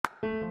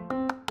Hi,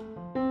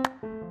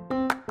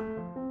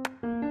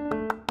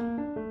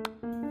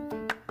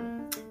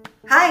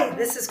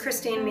 this is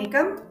Christine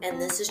Meekum.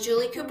 And this is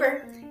Julie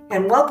Cooper.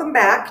 And welcome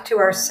back to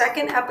our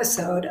second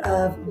episode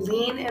of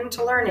Lean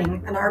Into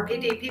Learning, an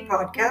RPDP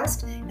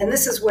podcast. And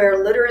this is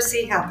where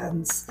literacy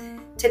happens.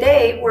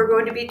 Today, we're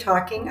going to be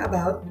talking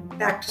about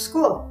back to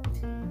school.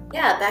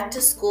 Yeah, back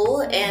to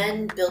school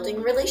and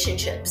building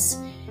relationships.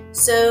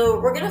 So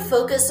we're going to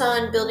focus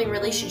on building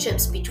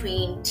relationships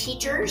between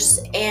teachers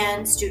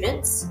and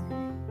students,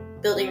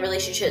 building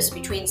relationships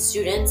between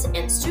students,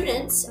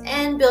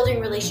 and building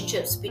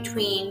relationships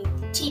between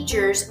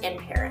teachers and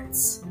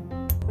parents.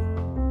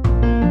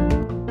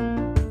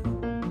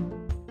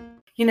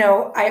 You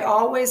know, I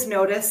always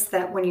notice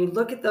that when you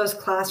look at those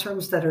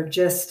classrooms that are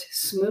just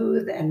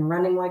smooth and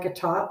running like a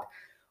top,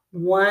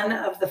 one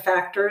of the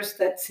factors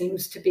that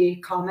seems to be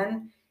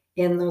common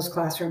in those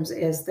classrooms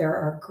is there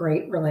are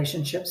great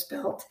relationships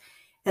built.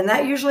 And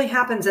that usually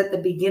happens at the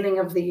beginning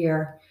of the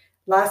year.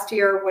 Last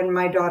year, when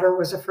my daughter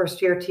was a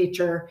first-year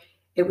teacher,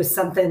 it was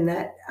something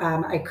that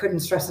I couldn't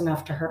stress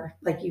enough to her.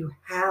 Like, you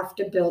have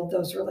to build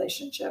those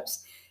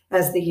relationships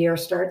as the year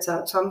starts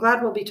out. So I'm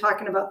glad we'll be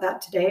talking about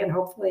that today, and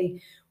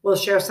hopefully we'll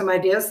share some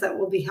ideas that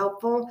will be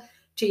helpful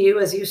to you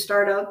as you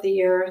start out the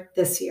year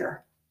this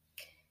year.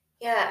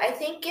 Yeah, I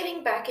think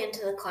getting back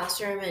into the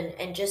classroom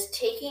and just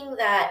taking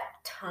that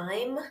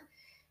time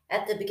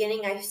at the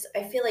beginning,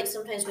 I feel like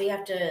sometimes we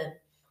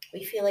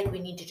feel like we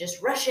need to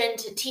just rush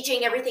into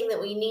teaching everything that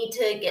we need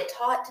to get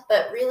taught,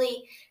 but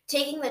really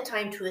taking the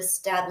time to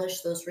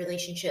establish those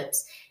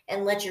relationships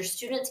and let your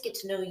students get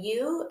to know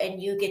you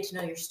and you get to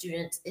know your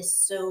students is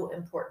so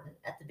important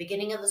at the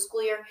beginning of the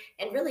school year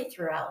and really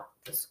throughout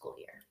the school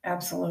year.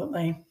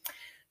 Absolutely.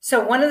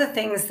 So one of the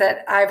things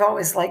that I've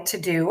always liked to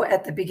do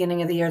at the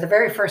beginning of the year, the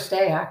very first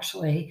day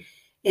actually,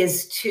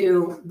 is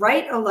to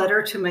write a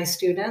letter to my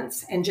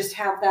students and just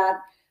have that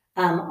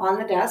on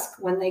the desk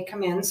when they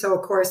come in. So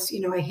of course,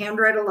 I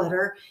handwrite a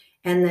letter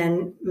and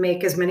then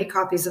make as many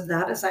copies of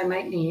that as I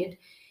might need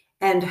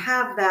and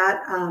have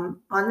that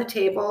on the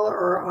table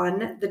or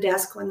on the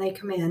desk when they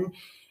come in.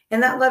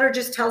 And that letter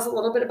just tells a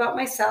little bit about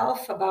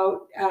myself,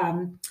 about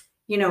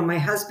my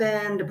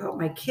husband, about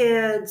my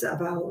kids,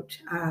 about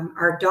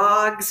our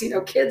dogs.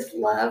 Kids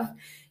love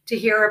to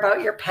hear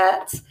about your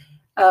pets,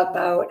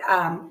 about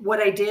what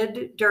I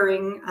did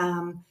during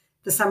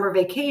the summer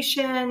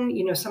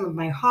vacation, some of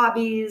my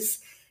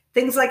hobbies,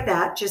 things like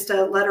that. Just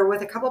a letter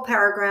with a couple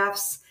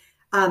paragraphs.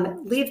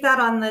 Leave that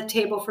on the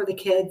table for the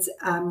kids.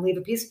 Leave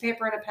a piece of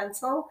paper and a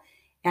pencil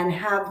and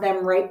have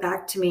them write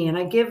back to me. And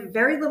I give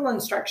very little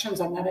instructions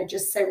on that. I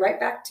just say, write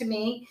back to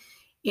me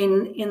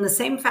in the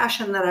same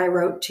fashion that I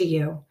wrote to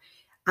you.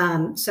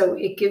 So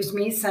it gives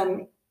me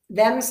some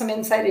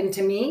insight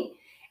into me,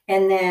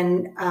 and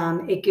then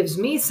it gives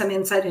me some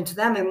insight into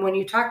them. And when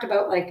you talked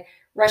about like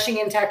rushing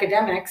into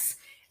academics,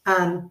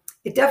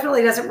 it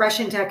definitely doesn't rush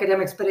into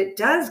academics, but it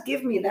does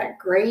give me that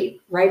great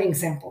writing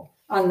sample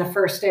on the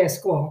first day of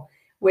school,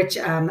 which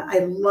I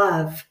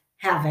love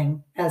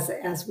having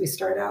as we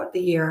start out the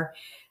year.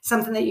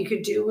 Something that you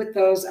could do with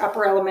those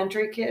upper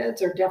elementary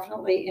kids or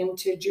definitely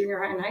into junior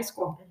high and high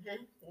school.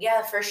 Mm-hmm.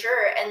 Yeah, for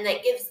sure. And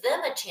that gives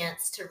them a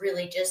chance to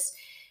really just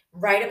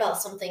write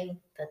about something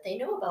that they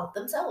know about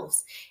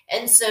themselves.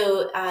 And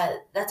so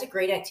that's a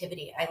great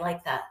activity. I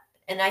like that.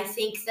 And I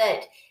think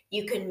that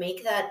you can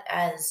make that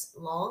as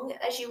long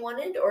as you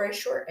wanted or as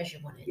short as you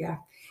wanted. Yeah.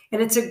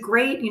 And it's a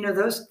great,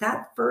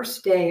 that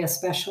first day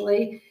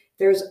especially,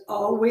 there's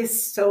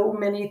always so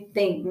many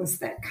things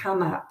that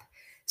come up.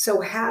 So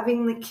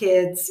having the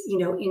kids,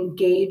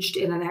 engaged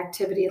in an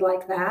activity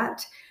like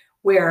that,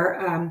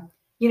 where,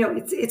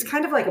 it's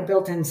kind of like a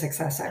built-in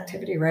success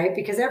activity, right?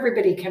 Because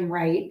everybody can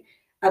write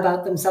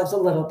about themselves a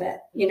little bit.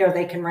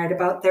 They can write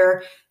about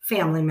their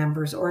family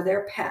members or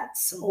their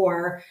pets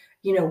or,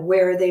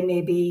 where they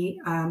maybe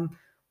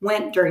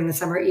went during the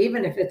summer,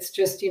 even if it's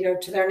just,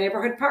 to their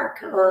neighborhood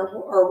park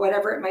or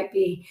whatever it might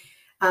be.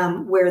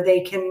 Where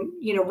they can,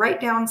 write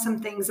down some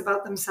things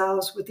about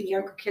themselves. With the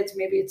younger kids,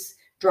 maybe it's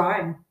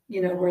drawing,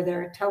 where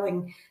they're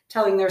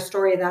telling their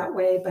story that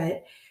way,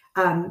 but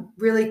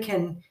really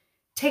can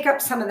take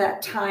up some of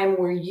that time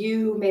where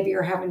you maybe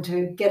are having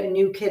to get a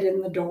new kid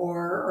in the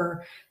door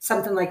or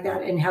something like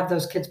that and have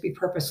those kids be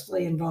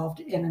purposefully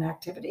involved in an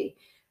activity.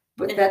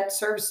 But that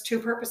serves two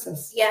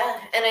purposes. Yeah,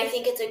 and I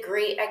think it's a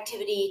great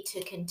activity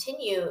to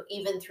continue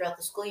even throughout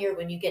the school year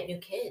when you get new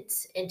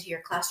kids into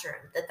your classroom,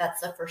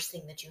 that's the first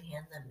thing that you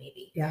hand them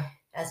maybe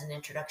as an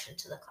introduction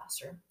to the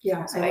classroom.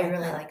 Yeah, so I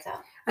really like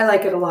that. I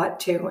like it a lot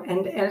too.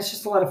 And it's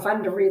just a lot of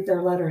fun to read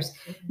their letters.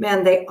 Mm-hmm.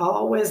 Man, they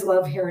always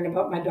love hearing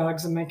about my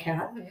dogs and my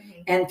cat.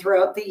 Mm-hmm. And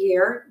throughout the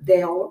year,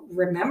 they'll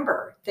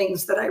remember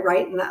things that I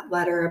write in that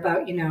letter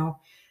about,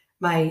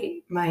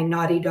 my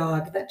naughty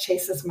dog that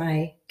chases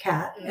my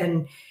cat. Mm-hmm.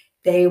 And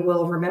they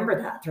will remember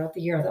that throughout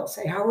the year. They'll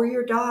say, how were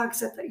your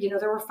dogs?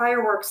 There were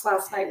fireworks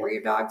last night. Were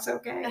your dogs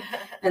okay?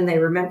 And they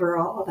remember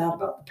all of that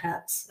about the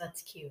pets.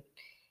 That's cute.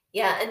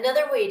 Yeah,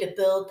 another way to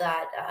build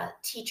that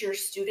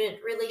teacher-student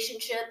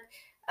relationship,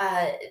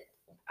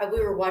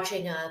 we were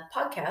watching a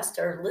podcast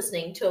or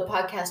listening to a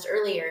podcast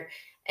earlier,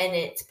 and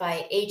it's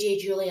by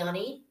AJ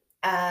Giuliani.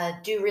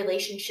 Do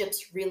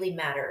relationships really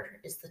matter?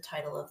 Is the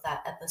title of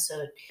that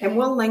episode. And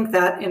we'll link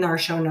that in our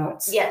show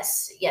notes.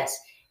 Yes, yes.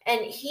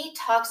 And he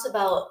talks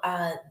about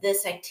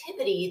this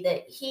activity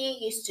that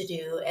he used to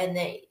do, and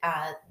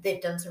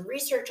they've done some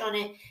research on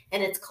it,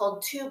 and it's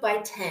called 2 by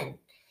 10.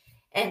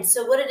 And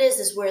so what it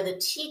is where the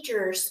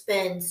teacher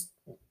spends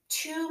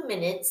 2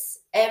 minutes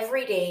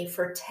every day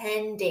for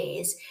 10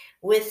 days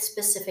with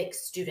specific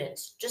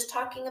students, just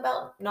talking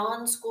about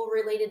non-school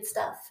related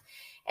stuff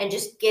and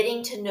just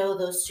getting to know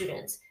those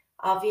students.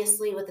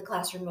 Obviously, with a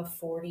classroom of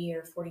 40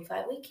 or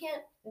 45, we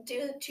can't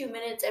do 2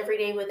 minutes every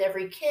day with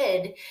every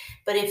kid.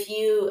 But if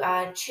you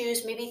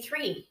choose maybe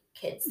 3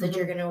 kids that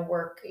you're going to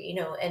work,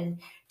 and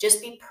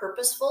just be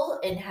purposeful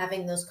in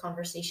having those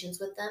conversations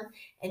with them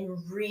and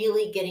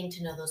really getting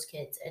to know those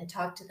kids and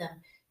talk to them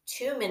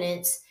 2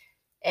 minutes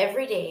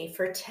every day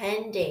for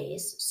 10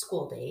 days,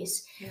 school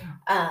days,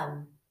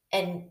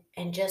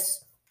 and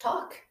just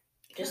talk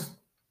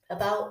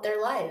about their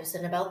lives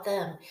and about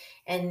them.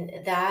 And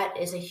that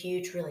is a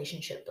huge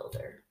relationship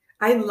builder.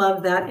 I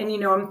love that.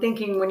 And, I'm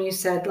thinking when you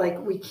said, like,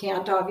 we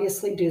can't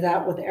obviously do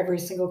that with every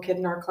single kid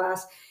in our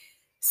class.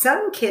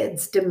 Some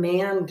kids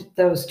demand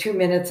those 2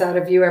 minutes out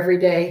of you every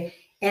day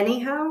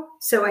anyhow.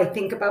 So I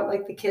think about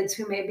like the kids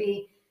who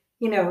maybe,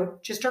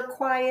 just are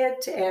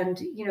quiet and,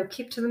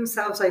 keep to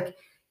themselves, like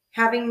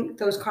having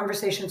those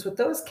conversations with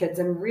those kids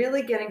and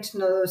really getting to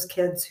know those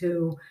kids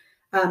who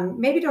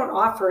maybe don't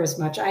offer as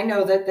much. I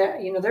know that,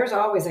 there's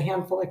always a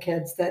handful of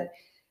kids that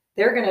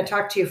they're going to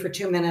talk to you for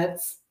 2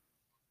 minutes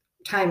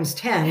times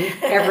 10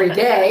 every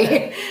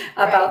day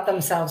about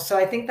themselves. So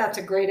I think that's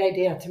a great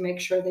idea to make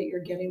sure that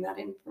you're getting that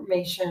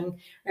information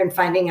and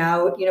finding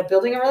out,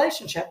 building a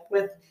relationship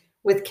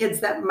with kids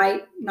that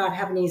might not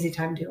have an easy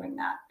time doing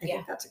that. I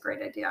think that's a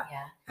great idea.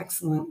 Yeah.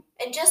 Excellent.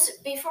 And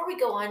just before we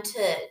go on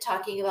to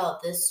talking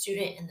about the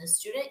student and the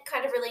student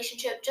kind of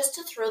relationship, just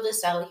to throw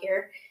this out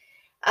here,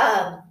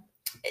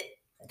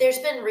 there's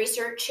been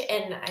research,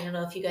 and I don't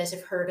know if you guys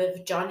have heard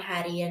of John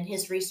Hattie and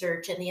his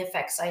research and the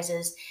effect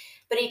sizes,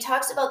 but he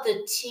talks about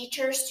the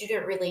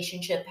teacher-student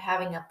relationship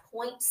having a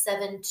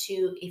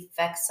 0.72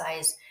 effect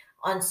size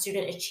on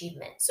student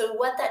achievement. So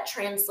what that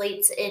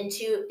translates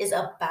into is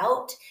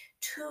about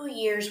 2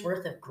 years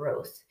worth of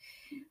growth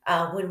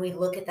when we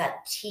look at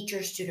that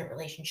teacher-student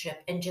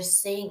relationship and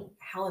just saying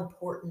how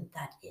important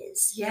that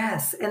is.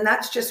 Yes, and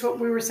that's just what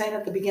we were saying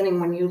at the beginning.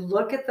 When you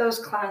look at those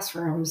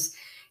classrooms,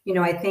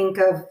 I think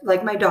of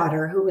like my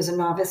daughter who was a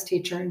novice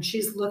teacher, and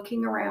she's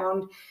looking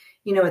around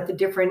at the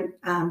different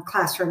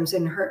classrooms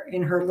in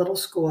her little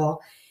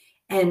school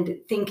and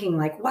thinking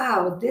like,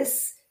 wow,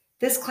 this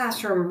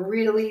classroom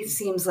really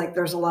seems like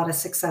there's a lot of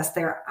success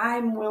there.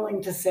 I'm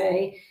willing to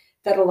say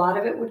that a lot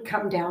of it would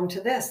come down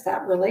to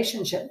that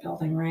relationship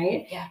building,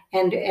 right? Yeah.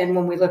 And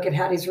when we look at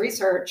Hattie's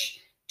research,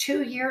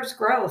 2 years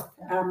growth,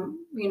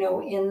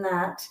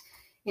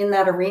 in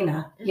that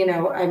arena,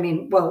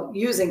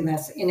 using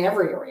this in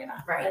every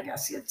arena, right? I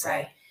guess you'd say.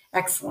 Right.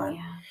 Excellent.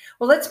 Yeah.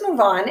 Well, let's move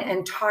on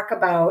and talk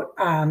about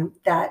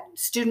that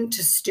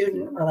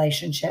student-to-student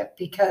relationship,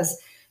 because,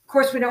 of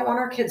course, we don't want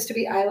our kids to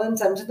be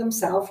islands unto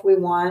themselves. We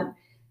want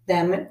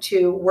them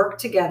to work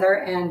together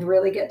and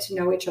really get to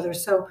know each other.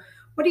 So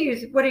what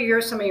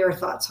are some of your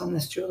thoughts on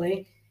this,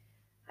 Julie?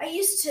 I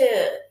used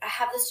to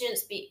have the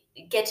students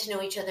get to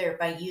know each other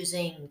by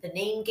using the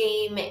name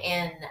game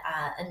and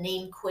a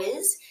name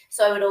quiz.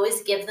 So I would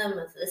always give them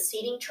the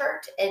seating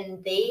chart,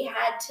 and they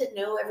had to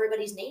know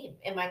everybody's name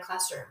in my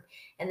classroom.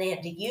 And they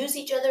had to use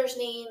each other's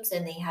names,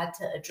 and they had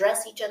to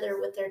address each other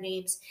with their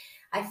names.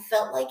 I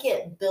felt like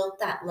it built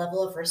that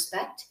level of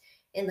respect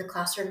in the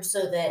classroom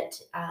so that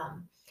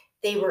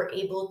they were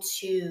able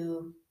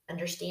to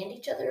understand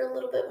each other a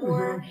little bit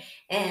more.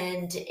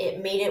 And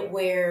it made it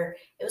where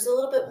it was a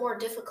little bit more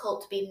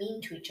difficult to be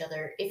mean to each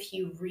other if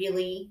you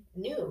really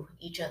knew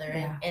each other.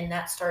 And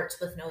that starts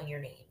with knowing your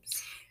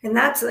names. And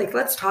that's like,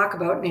 let's talk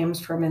about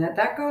names for a minute.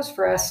 That goes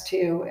for us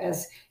too,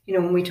 as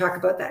when we talk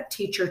about that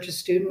teacher to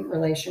student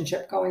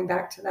relationship, going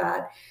back to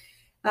that,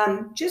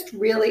 just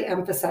really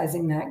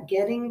emphasizing that,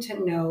 getting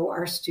to know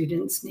our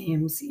students'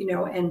 names,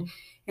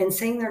 and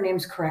saying their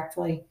names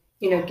correctly.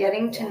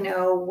 Getting to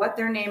know what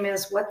their name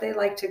is, what they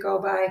like to go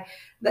by.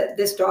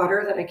 This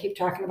daughter that I keep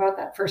talking about,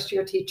 that first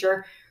year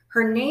teacher,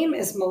 her name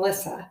is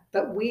Melissa,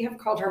 but we have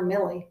called her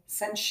Millie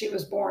since she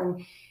was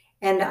born.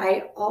 And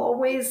I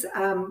always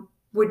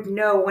would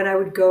know when I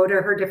would go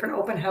to her different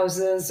open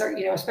houses, or,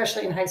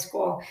 especially in high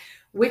school,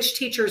 which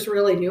teachers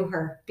really knew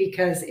her.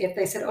 Because if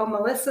they said, oh,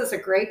 Melissa's a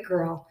great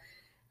girl,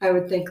 I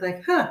would think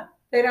like,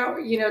 they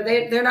don't,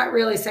 they're not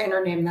really saying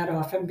her name that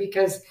often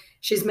because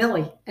she's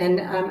Millie.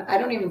 And I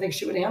don't even think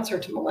she would answer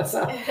to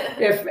Melissa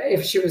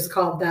if she was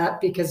called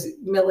that, because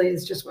Millie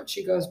is just what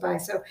she goes by.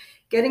 So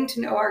getting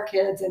to know our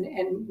kids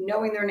and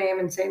knowing their name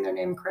and saying their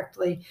name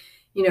correctly,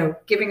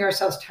 giving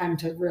ourselves time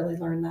to really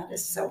learn that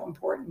is so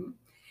important.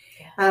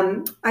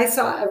 Yeah. I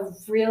saw a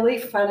really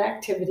fun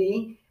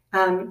activity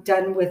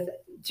done with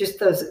just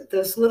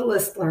those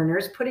littlest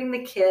learners, putting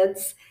the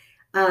kids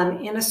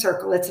in a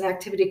circle. It's an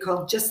activity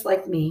called Just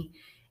Like Me,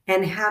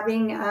 and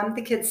having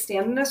the kids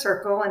stand in a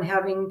circle and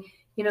having,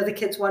 the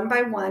kids one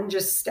by one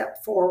just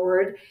step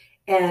forward,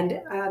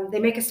 and they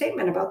make a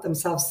statement about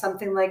themselves,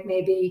 something like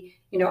maybe,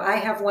 I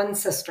have one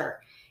sister.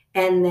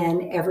 And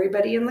then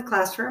everybody in the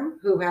classroom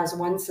who has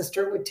one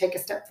sister would take a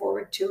step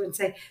forward too and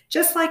say,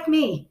 just like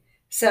me.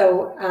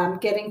 So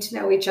getting to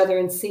know each other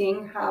and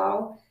seeing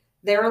how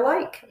they're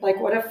alike. Like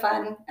what a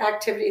fun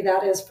activity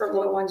that is for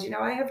little ones.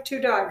 I have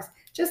two dogs,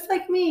 just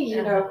like me,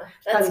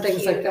 that's fun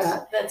things cute. like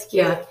that. That's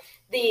cute. Yeah.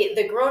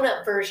 The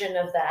grown-up version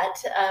of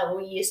that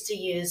we used to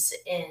use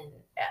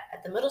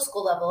at the middle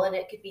school level, and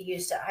it could be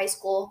used at high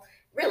school,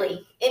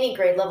 really any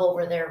grade level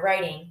where they're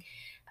writing.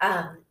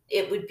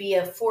 It would be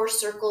a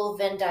 4-circle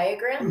Venn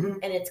diagram,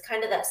 and it's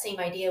kind of that same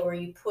idea where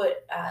you put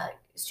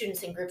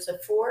students in groups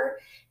of 4.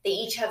 They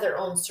each have their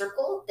own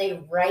circle.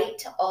 They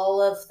write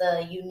all of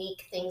the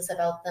unique things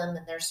about them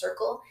in their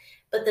circle,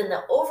 but then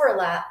the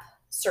overlap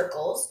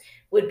circles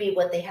would be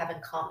what they have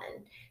in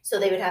common. So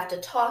they would have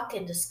to talk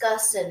and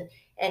discuss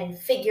and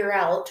figure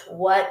out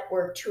what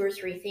were 2 or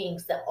 3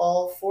 things that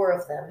all 4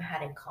 of them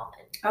had in common.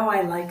 Oh,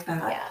 I like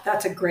that. Yeah.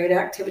 That's a great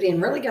activity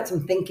and really gets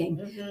them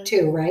thinking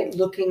too, right?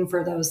 Looking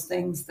for those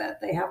things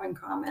that they have in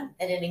common.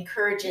 And it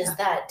encourages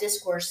that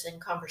discourse and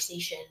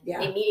conversation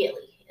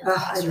immediately.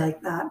 I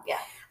like that. Yeah.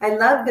 I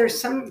love, there's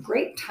some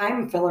great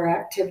time filler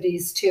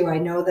activities too. I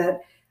know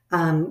that,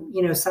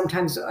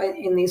 sometimes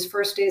in these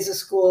first days of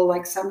school,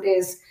 like some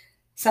days,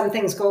 some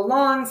things go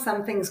long,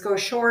 some things go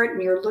short,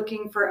 and you're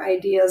looking for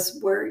ideas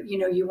where,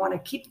 you want to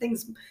keep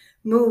things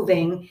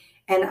moving.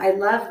 And I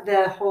love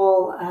the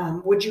whole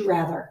would you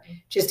rather,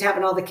 just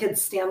having all the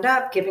kids stand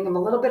up, giving them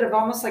a little bit of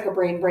almost like a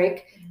brain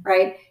break,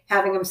 right?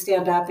 Having them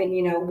stand up and,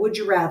 would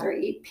you rather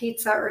eat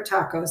pizza or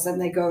tacos? And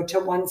they go to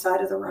one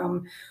side of the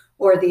room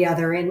or the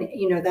other. And,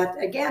 that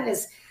again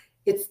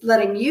it's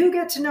letting you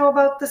get to know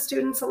about the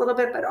students a little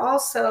bit, but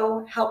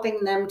also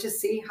helping them to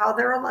see how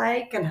they're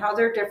alike and how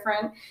they're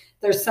different.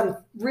 There's some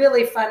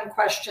really fun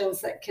questions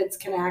that kids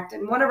can act.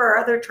 And one of our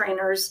other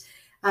trainers,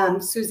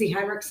 Susie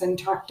Heinrichsen,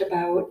 talked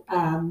about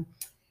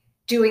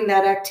doing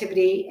that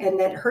activity, and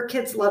that her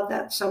kids loved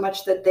that so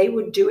much that they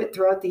would do it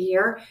throughout the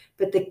year,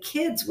 but the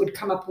kids would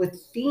come up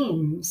with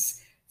themes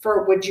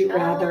for Would You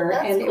Rather,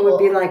 and cool. It would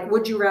be like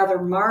Would You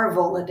Rather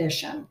Marvel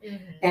Edition.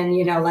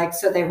 And,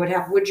 so they would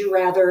have Would You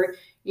Rather,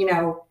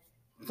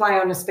 fly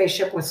on a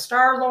spaceship with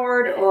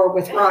Star-Lord or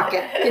with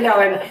Rocket,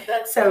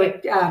 and so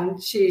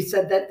she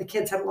said that the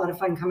kids had a lot of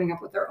fun coming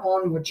up with their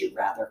own Would You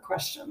Rather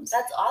questions.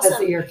 That's awesome. As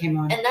the year came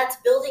on. And that's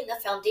building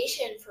the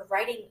foundation for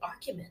writing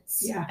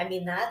arguments. Yeah. I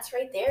mean, that's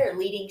right there,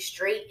 leading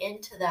straight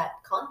into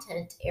that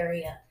content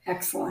area.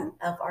 Excellent.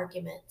 Of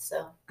argument.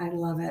 So I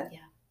love it. Yeah.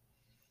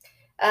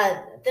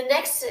 The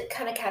next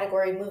kind of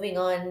category, moving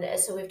on.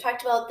 So we've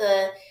talked about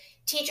the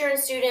teacher and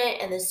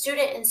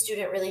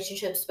student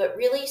relationships, but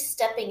really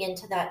stepping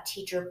into that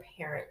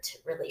teacher-parent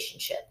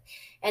relationship.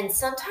 And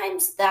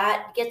sometimes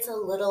that gets a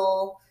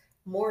little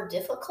more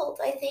difficult,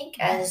 I think,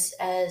 as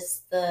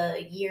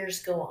the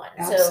years go on.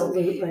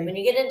 Absolutely. So when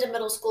you get into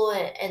middle school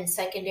and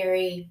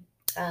secondary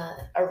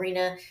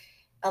arena,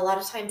 a lot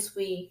of times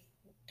we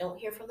don't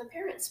hear from the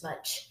parents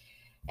much.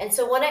 And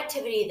so one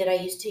activity that I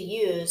used to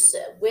use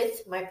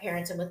with my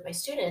parents and with my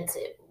students,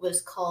 it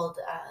was called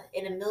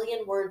In a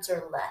Million Words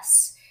or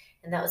Less.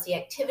 And that was the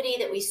activity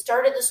that we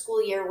started the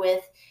school year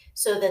with,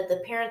 so that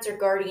the parents or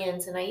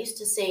guardians, and I used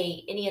to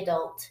say any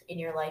adult in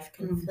your life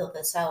can fill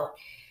this out.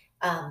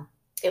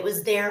 It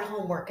was their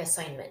homework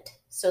assignment.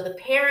 So the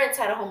parents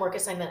had a homework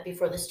assignment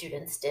before the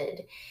students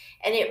did.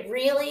 And it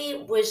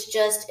really was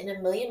just in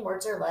a million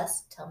words or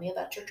less, tell me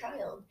about your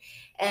child.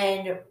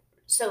 And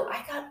so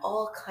I got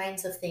all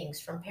kinds of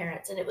things from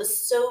parents, and it was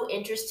so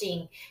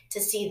interesting to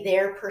see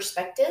their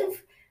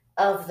perspective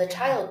of the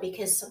child,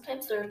 because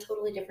sometimes they're a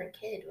totally different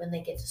kid when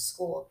they get to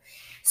school.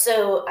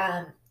 So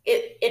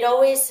it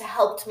always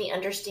helped me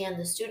understand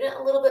the student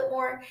a little bit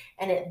more,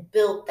 and it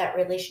built that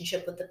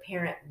relationship with the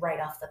parent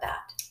right off the bat.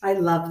 I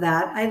love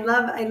that. I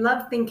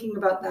love thinking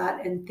about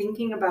that, and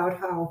thinking about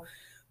how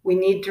we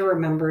need to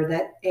remember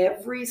that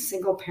every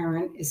single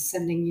parent is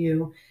sending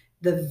you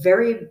the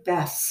very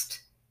best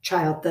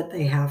child that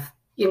they have.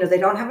 They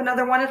don't have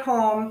another one at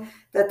home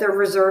that they're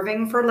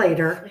reserving for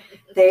later.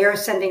 They are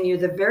sending you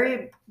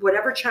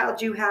whatever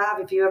child you have.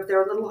 If you have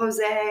their little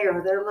Jose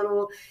or their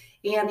little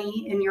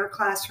Annie in your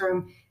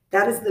classroom,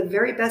 that is the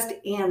very best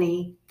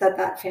Annie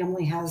that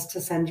family has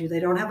to send you. They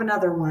don't have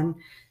another one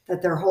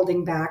that they're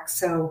holding back.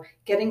 So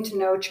getting to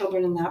know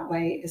children in that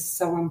way is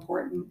so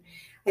important.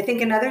 I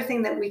think another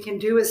thing that we can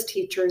do as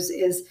teachers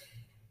is,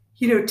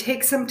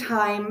 take some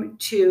time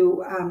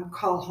to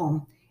call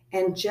home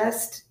and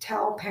just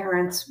tell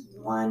parents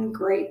one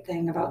great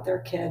thing about their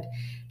kid.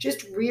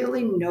 Just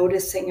really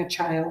noticing a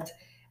child.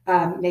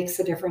 makes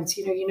a difference.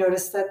 You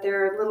notice that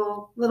their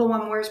little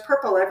one wears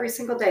purple every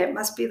single day. It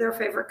must be their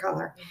favorite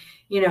color.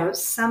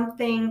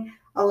 Something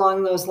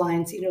along those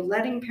lines,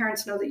 letting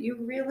parents know that you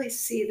really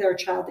see their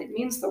child. It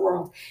means the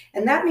world.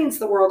 And that means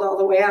the world all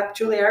the way up.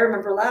 Julie, I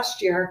remember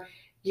last year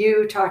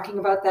you talking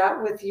about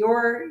that with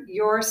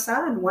your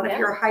son, one of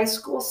your high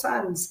school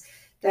sons,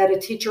 that a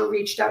teacher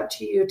reached out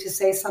to you to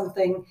say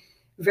something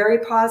very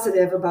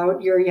positive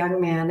about your young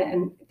man,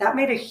 and that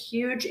made a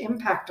huge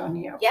impact on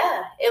you.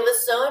 Yeah, it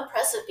was so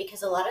impressive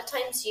because a lot of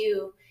times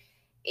you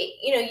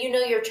know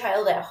your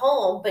child at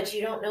home, but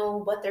you don't know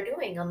what they're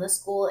doing on the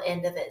school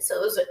end of it.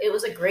 So it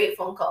was a great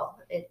phone call.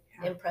 It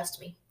impressed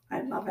me.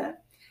 I love it.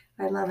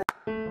 I love it.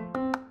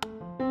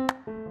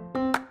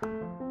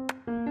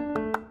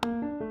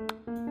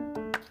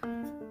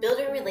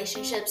 Building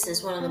relationships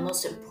is one of the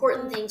most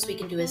important things we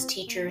can do as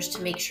teachers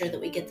to make sure that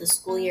we get the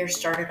school year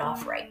started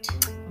off right.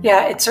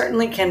 Yeah, it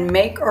certainly can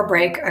make or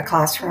break a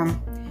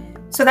classroom.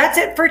 So that's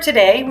it for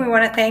today. We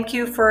want to thank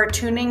you for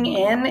tuning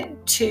in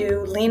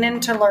to Lean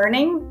Into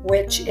Learning,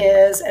 which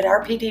is an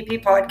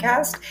RPDP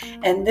podcast.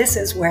 And this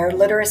is where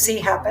literacy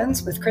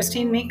happens with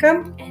Christine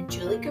Meekum and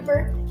Julie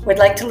Cooper. We'd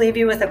like to leave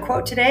you with a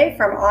quote today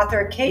from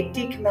author Kate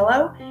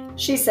DiCamillo.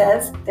 She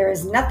says, "There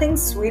is nothing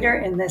sweeter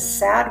in this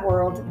sad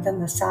world than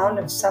the sound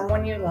of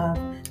someone you love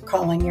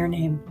calling your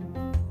name."